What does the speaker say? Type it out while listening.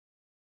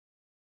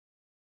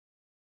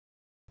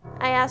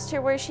I asked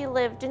her where she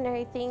lived and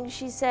everything.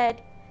 She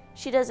said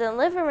she doesn't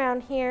live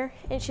around here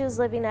and she was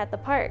living at the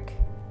park.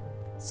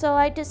 So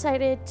I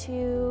decided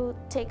to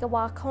take a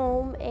walk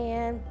home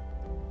and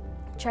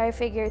try to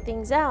figure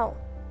things out.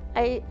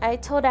 I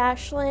told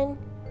Ashlyn,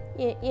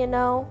 you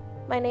know,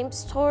 my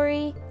name's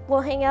Tori.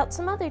 We'll hang out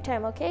some other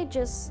time, okay?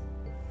 Just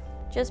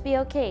be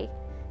okay.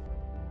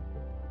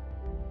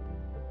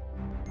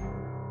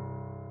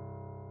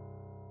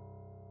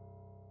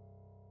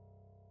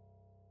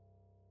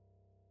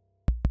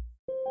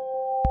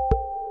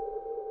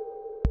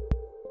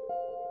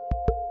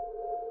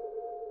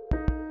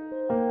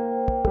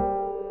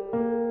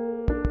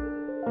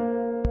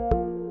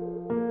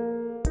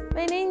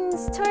 My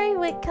name's Tori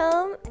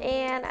Whitcomb,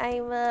 and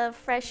I'm a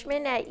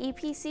freshman at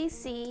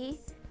EPCC.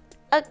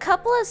 A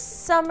couple of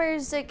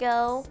summers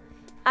ago,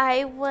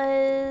 I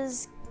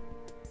was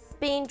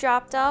being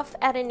dropped off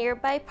at a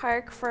nearby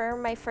park for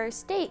my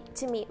first date,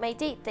 to meet my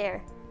date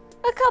there.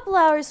 A couple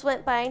hours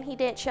went by and he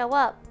didn't show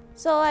up.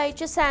 So I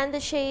just sat in the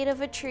shade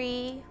of a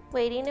tree,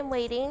 waiting and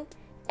waiting,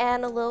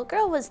 and a little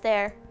girl was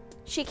there.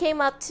 She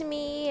came up to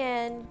me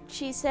and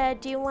she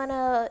said, you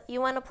wanna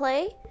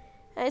play?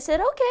 And I said,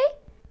 okay.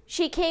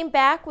 She came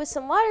back with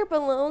some water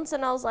balloons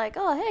and I was like,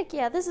 oh heck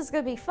yeah, this is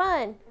gonna be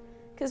fun.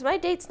 Cause my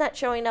date's not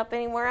showing up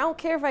anymore. I don't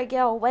care if I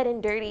get all wet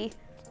and dirty.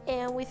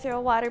 And we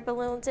throw water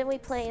balloons and we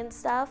play and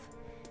stuff.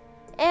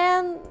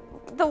 And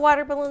the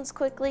water balloons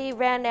quickly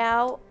ran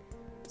out.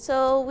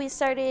 So we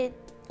started,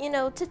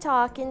 to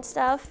talk and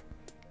stuff.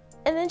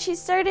 And then she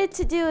started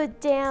to do a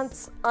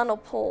dance on a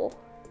pole.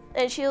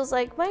 And she was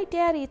like, my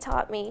daddy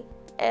taught me.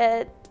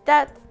 And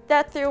that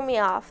threw me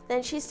off.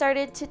 Then she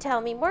started to tell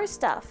me more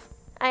stuff.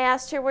 I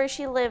asked her where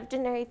she lived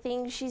and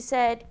everything. She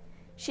said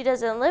she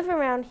doesn't live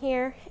around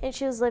here and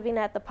she was living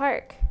at the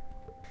park.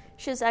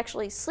 She was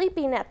actually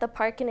sleeping at the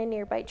park in a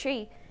nearby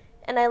tree.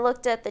 And I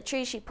looked at the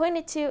tree she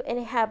pointed to and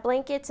it had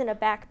blankets and a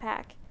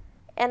backpack.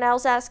 And I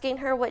was asking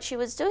her what she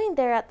was doing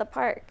there at the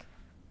park.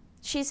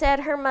 She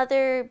said her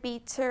mother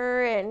beats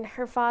her and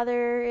her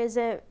father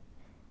isn't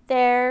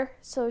there,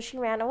 so she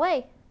ran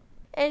away.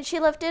 And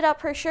she lifted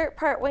up her shirt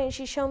partway and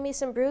she showed me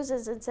some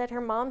bruises and said her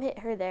mom hit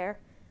her there.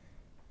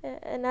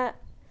 And I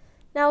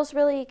was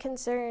really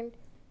concerned.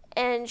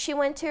 And she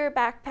went to her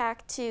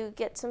backpack to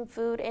get some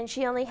food and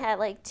she only had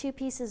like 2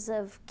 pieces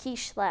of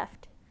quiche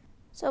left.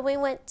 So we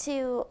went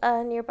to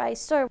a nearby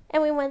store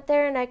and we went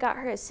there and I got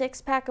her a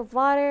 6-pack of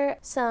water,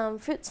 some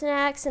fruit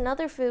snacks and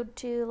other food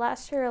to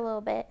last her a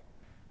little bit.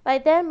 By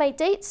then my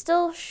date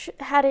still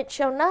hadn't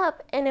shown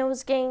up and it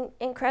was getting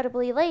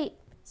incredibly late.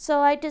 So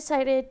I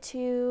decided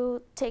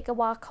to take a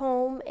walk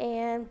home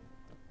and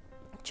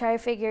try to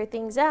figure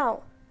things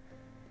out.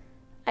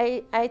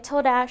 I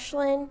told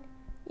Ashlyn,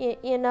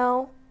 you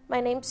know, my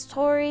name's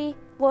Tori.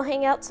 We'll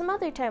hang out some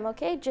other time,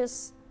 okay?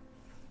 Just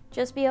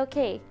be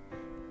okay.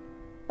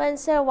 But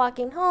instead of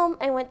walking home,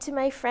 I went to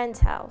my friend's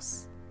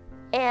house.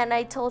 And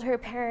I told her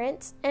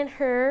parents and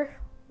her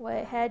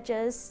what had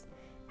just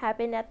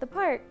happened at the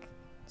park.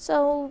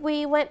 So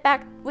we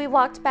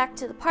walked back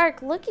to the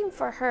park looking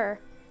for her,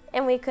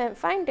 and we couldn't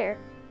find her.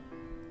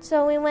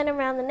 So we went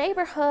around the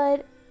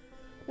neighborhood,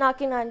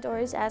 knocking on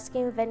doors,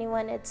 asking if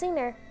anyone had seen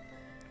her.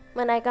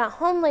 When I got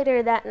home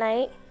later that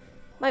night,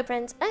 my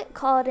friend's aunt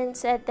called and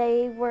said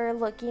they were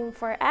looking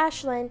for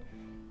Ashlyn,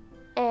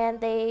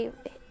 and they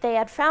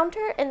had found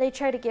her and they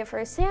tried to give her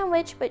a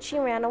sandwich, but she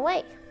ran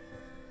away.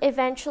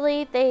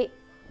 Eventually,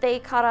 they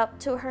caught up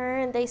to her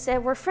and they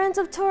said, we're friends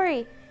of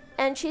Tori.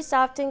 And she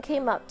stopped and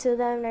came up to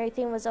them and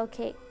everything was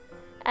okay.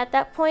 At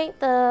that point,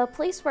 the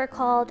police were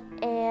called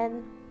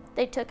and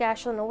they took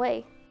Ashlyn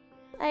away.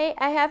 I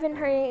haven't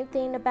heard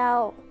anything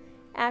about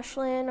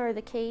Ashlyn or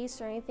the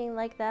case or anything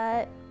like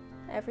that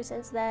ever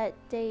since that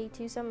day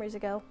 2 summers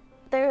ago.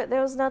 There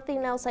was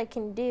nothing else I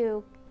can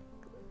do.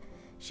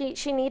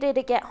 She needed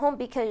to get home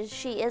because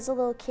she is a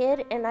little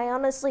kid, and I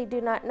honestly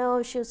do not know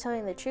if she was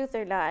telling the truth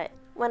or not.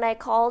 When I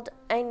called,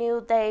 I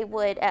knew they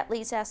would at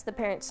least ask the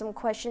parents some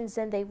questions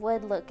and they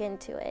would look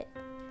into it.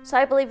 So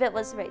I believe it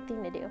was the right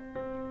thing to do.